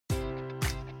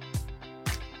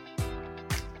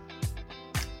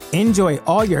Enjoy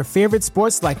all your favorite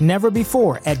sports like never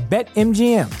before at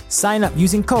BetMGM. Sign up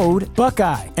using code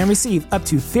Buckeye and receive up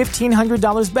to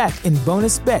 $1,500 back in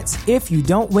bonus bets if you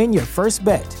don't win your first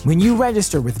bet. When you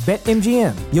register with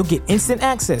BetMGM, you'll get instant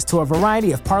access to a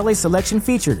variety of parlay selection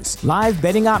features, live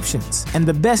betting options, and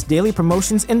the best daily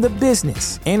promotions in the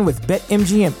business. And with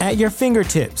BetMGM at your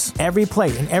fingertips, every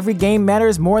play and every game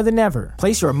matters more than ever.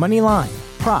 Place your money line,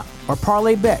 prop, or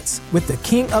parlay bets with the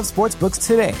king of sportsbooks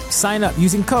today. Sign up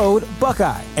using code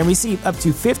Buckeye and receive up to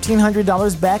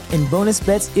 $1,500 back in bonus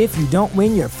bets if you don't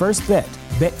win your first bet.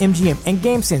 BetMGM and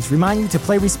GameSense remind you to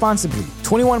play responsibly.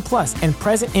 21 plus and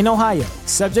present in Ohio,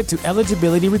 subject to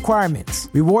eligibility requirements.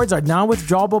 Rewards are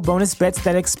non-withdrawable bonus bets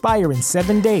that expire in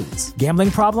 7 days. Gambling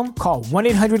problem? Call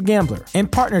 1-800-GAMBLER. In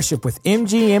partnership with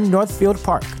MGM Northfield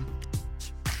Park.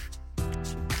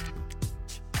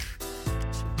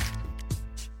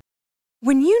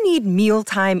 When you need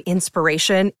mealtime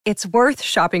inspiration, it's worth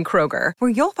shopping Kroger, where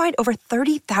you'll find over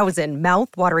 30,000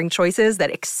 mouth-watering choices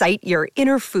that excite your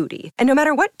inner foodie. And no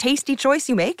matter what tasty choice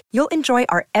you make, you'll enjoy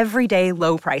our everyday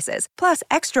low prices, plus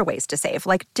extra ways to save,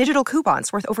 like digital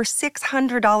coupons worth over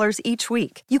 $600 each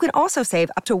week. You can also save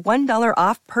up to $1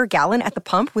 off per gallon at the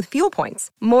pump with fuel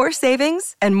points. More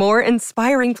savings and more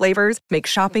inspiring flavors make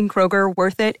shopping Kroger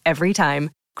worth it every time.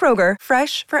 Kroger,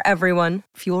 fresh for everyone.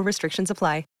 Fuel restrictions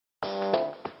apply.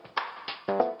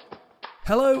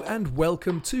 Hello and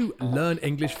welcome to Learn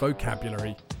English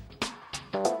Vocabulary.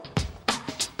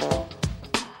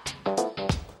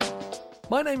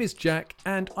 My name is Jack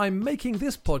and I'm making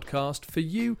this podcast for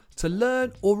you to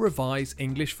learn or revise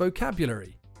English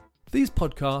vocabulary. These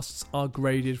podcasts are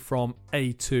graded from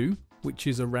A2, which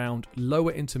is around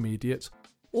lower intermediate,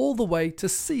 all the way to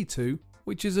C2,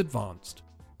 which is advanced.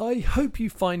 I hope you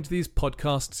find these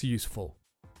podcasts useful.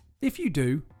 If you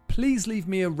do, please leave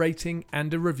me a rating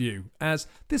and a review, as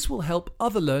this will help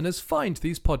other learners find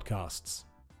these podcasts.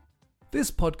 This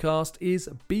podcast is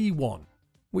B1,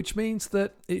 which means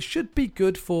that it should be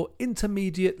good for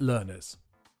intermediate learners.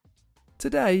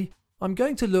 Today, I'm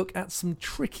going to look at some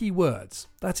tricky words,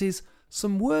 that is,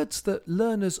 some words that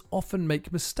learners often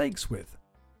make mistakes with.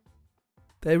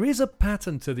 There is a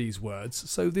pattern to these words,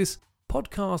 so this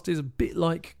podcast is a bit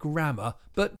like grammar,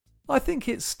 but I think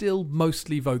it's still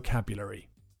mostly vocabulary.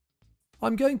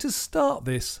 I'm going to start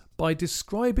this by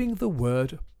describing the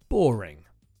word boring.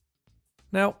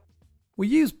 Now, we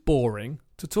use boring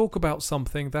to talk about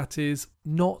something that is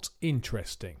not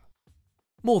interesting.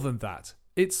 More than that,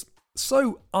 it's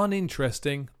so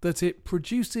uninteresting that it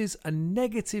produces a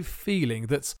negative feeling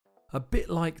that's a bit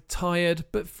like tired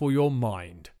but for your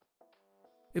mind.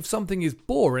 If something is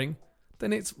boring,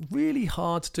 then it's really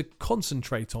hard to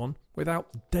concentrate on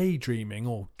without daydreaming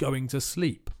or going to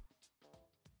sleep.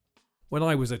 When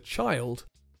I was a child,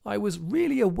 I was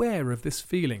really aware of this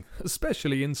feeling,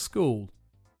 especially in school.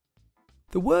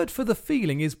 The word for the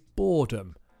feeling is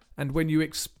boredom, and when you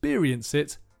experience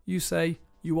it, you say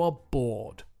you are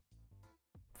bored.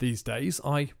 These days,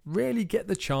 I rarely get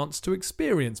the chance to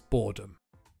experience boredom.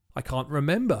 I can't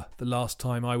remember the last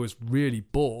time I was really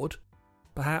bored.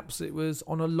 Perhaps it was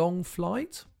on a long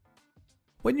flight?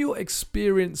 When you're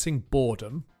experiencing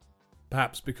boredom,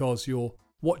 perhaps because you're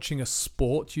watching a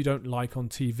sport you don't like on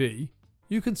TV,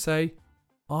 you can say,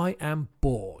 I am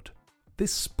bored.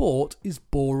 This sport is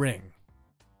boring.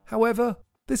 However,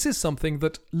 this is something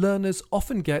that learners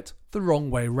often get the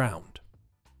wrong way round.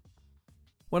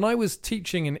 When I was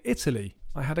teaching in Italy,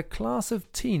 I had a class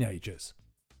of teenagers.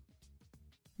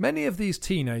 Many of these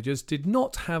teenagers did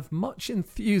not have much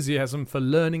enthusiasm for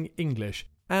learning English,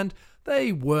 and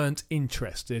they weren't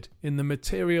interested in the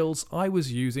materials I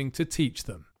was using to teach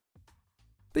them.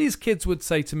 These kids would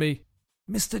say to me,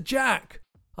 Mr. Jack,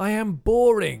 I am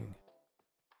boring.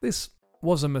 This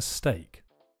was a mistake.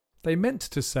 They meant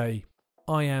to say,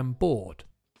 I am bored.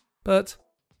 But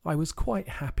I was quite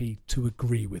happy to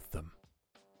agree with them.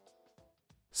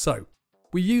 So,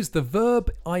 we use the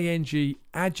verb ing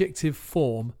adjective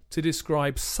form to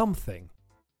describe something,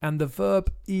 and the verb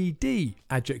ed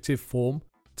adjective form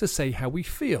to say how we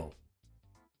feel.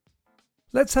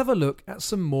 Let's have a look at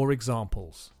some more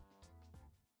examples.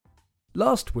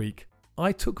 Last week,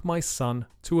 I took my son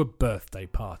to a birthday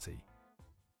party.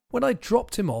 When I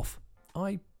dropped him off,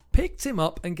 I picked him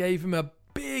up and gave him a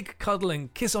big cuddle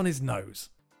and kiss on his nose.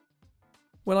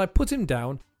 When I put him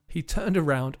down, he turned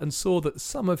around and saw that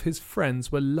some of his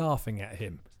friends were laughing at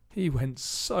him. He went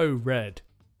so red.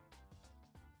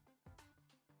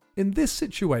 In this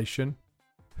situation,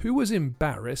 who was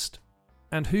embarrassed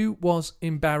and who was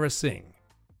embarrassing?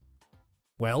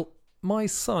 Well, my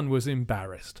son was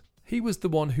embarrassed. He was the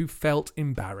one who felt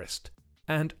embarrassed,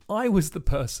 and I was the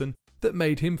person that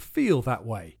made him feel that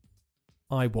way.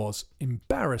 I was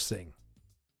embarrassing.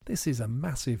 This is a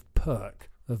massive perk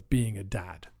of being a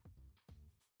dad.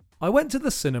 I went to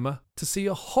the cinema to see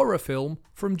a horror film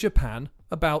from Japan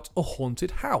about a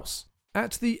haunted house.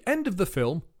 At the end of the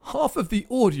film, half of the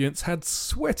audience had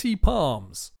sweaty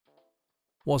palms.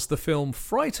 Was the film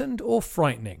frightened or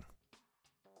frightening?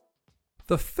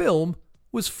 The film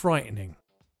was frightening.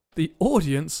 The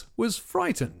audience was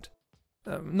frightened.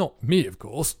 Not me, of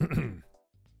course.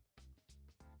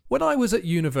 When I was at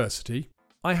university,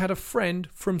 I had a friend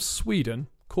from Sweden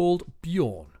called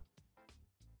Bjorn.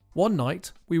 One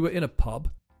night, we were in a pub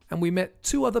and we met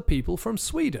 2 other people from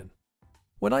Sweden.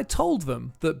 When I told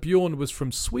them that Bjorn was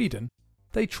from Sweden,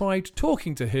 they tried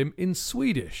talking to him in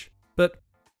Swedish, but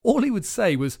all he would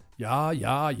say was, ja,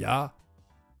 ja, ja.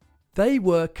 They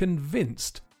were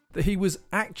convinced that he was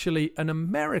actually an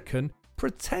American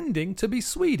pretending to be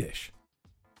Swedish.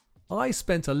 I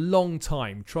spent a long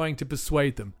time trying to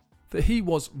persuade them that he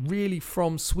was really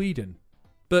from Sweden,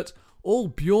 but all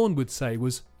Bjorn would say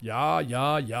was, ja,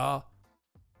 ja, ja.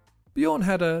 Bjorn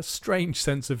had a strange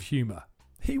sense of humour.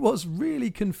 He was really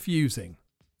confusing.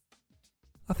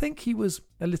 I think he was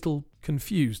a little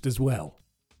confused as well.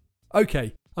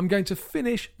 Okay, I'm going to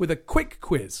finish with a quick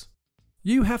quiz.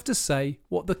 You have to say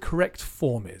what the correct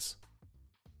form is.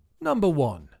 Number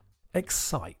 1,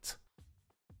 excite.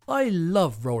 I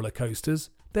love roller coasters.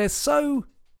 They're so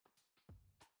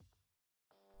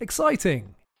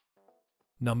exciting.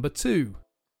 Number 2,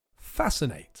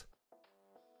 fascinate.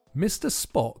 Mr.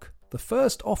 Spock, the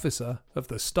first officer of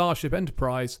the Starship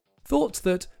Enterprise, thought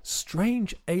that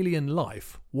strange alien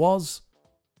life was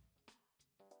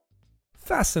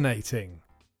fascinating.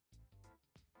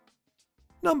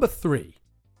 Number 3,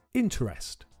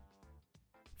 interest.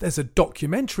 There's a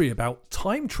documentary about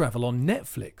time travel on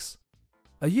Netflix.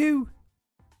 Are you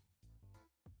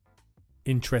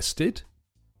interested?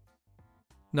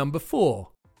 Number 4,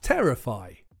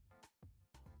 terrify.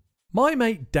 My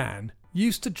mate Dan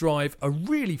used to drive a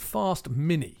really fast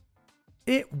Mini.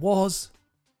 It was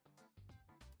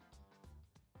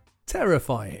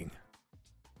terrifying.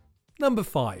 Number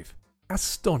 5,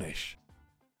 astonish.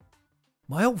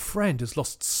 My old friend has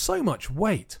lost so much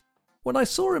weight. When I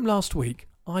saw him last week,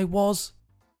 I was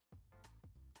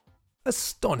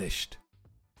astonished.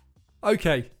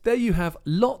 Okay, there you have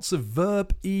lots of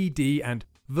verb ed and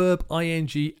verb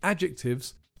ing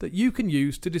adjectives that you can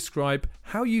use to describe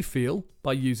how you feel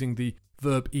by using the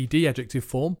verb ed adjective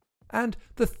form, and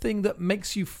the thing that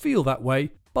makes you feel that way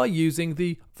by using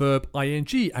the verb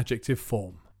ing adjective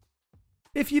form.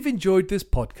 If you've enjoyed this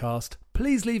podcast,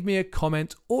 please leave me a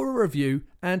comment or a review,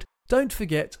 and don't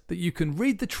forget that you can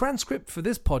read the transcript for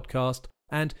this podcast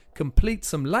and complete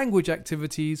some language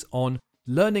activities on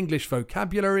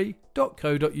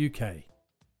learnenglishvocabulary.co.uk.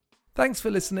 Thanks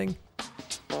for listening.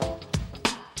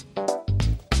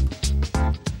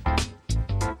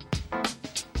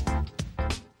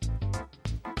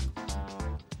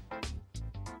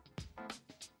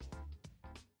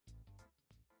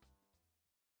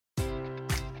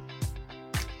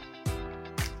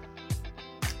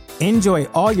 Enjoy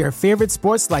all your favorite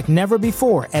sports like never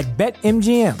before at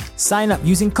BetMGM. Sign up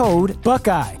using code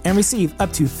Buckeye and receive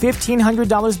up to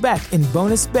 $1,500 back in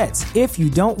bonus bets if you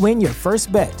don't win your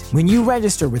first bet. When you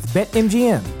register with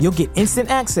BetMGM, you'll get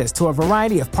instant access to a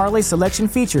variety of parlay selection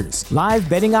features, live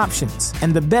betting options,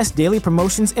 and the best daily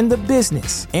promotions in the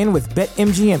business. And with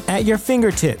BetMGM at your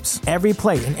fingertips, every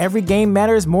play and every game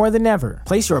matters more than ever.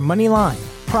 Place your money line,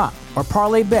 prop, or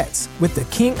parlay bets with the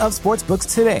king of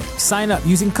sportsbooks today. Sign up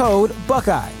using code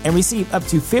Buckeye and receive up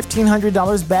to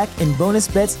 $1,500 back in bonus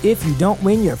bets if you don't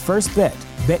win your first bet.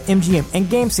 BetMGM and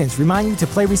GameSense remind you to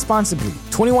play responsibly.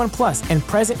 21 plus and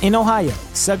present in Ohio,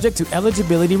 subject to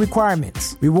eligibility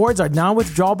requirements. Rewards are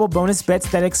non-withdrawable bonus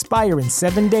bets that expire in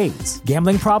 7 days.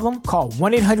 Gambling problem? Call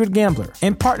 1-800-GAMBLER.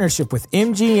 In partnership with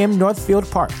MGM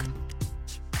Northfield Park.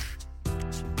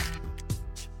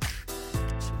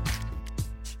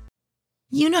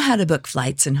 You know how to book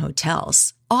flights and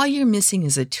hotels. All you're missing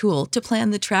is a tool to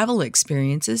plan the travel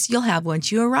experiences you'll have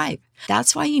once you arrive.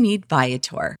 That's why you need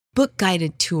Viator. Book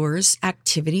guided tours,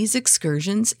 activities,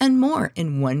 excursions, and more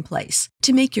in one place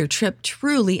to make your trip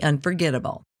truly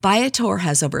unforgettable. Viator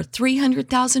has over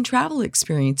 300,000 travel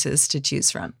experiences to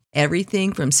choose from.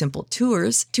 Everything from simple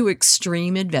tours to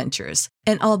extreme adventures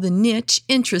and all the niche,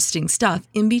 interesting stuff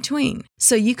in between.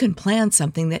 So you can plan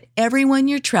something that everyone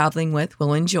you're traveling with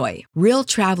will enjoy. Real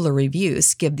traveler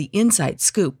reviews give the inside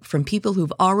scoop from people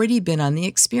who've already been on the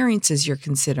experiences you're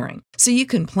considering. So you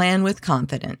can plan with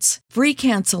confidence. Free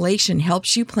cancellation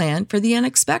helps you plan for the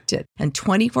unexpected. And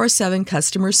 24/7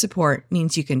 customer support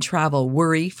means you can travel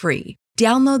worry-free.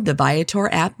 Download the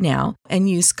Viator app now and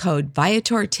use code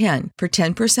Viator10 for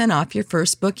 10% off your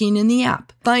first booking in the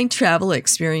app. Find travel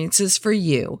experiences for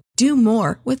you. Do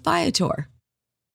more with Viator.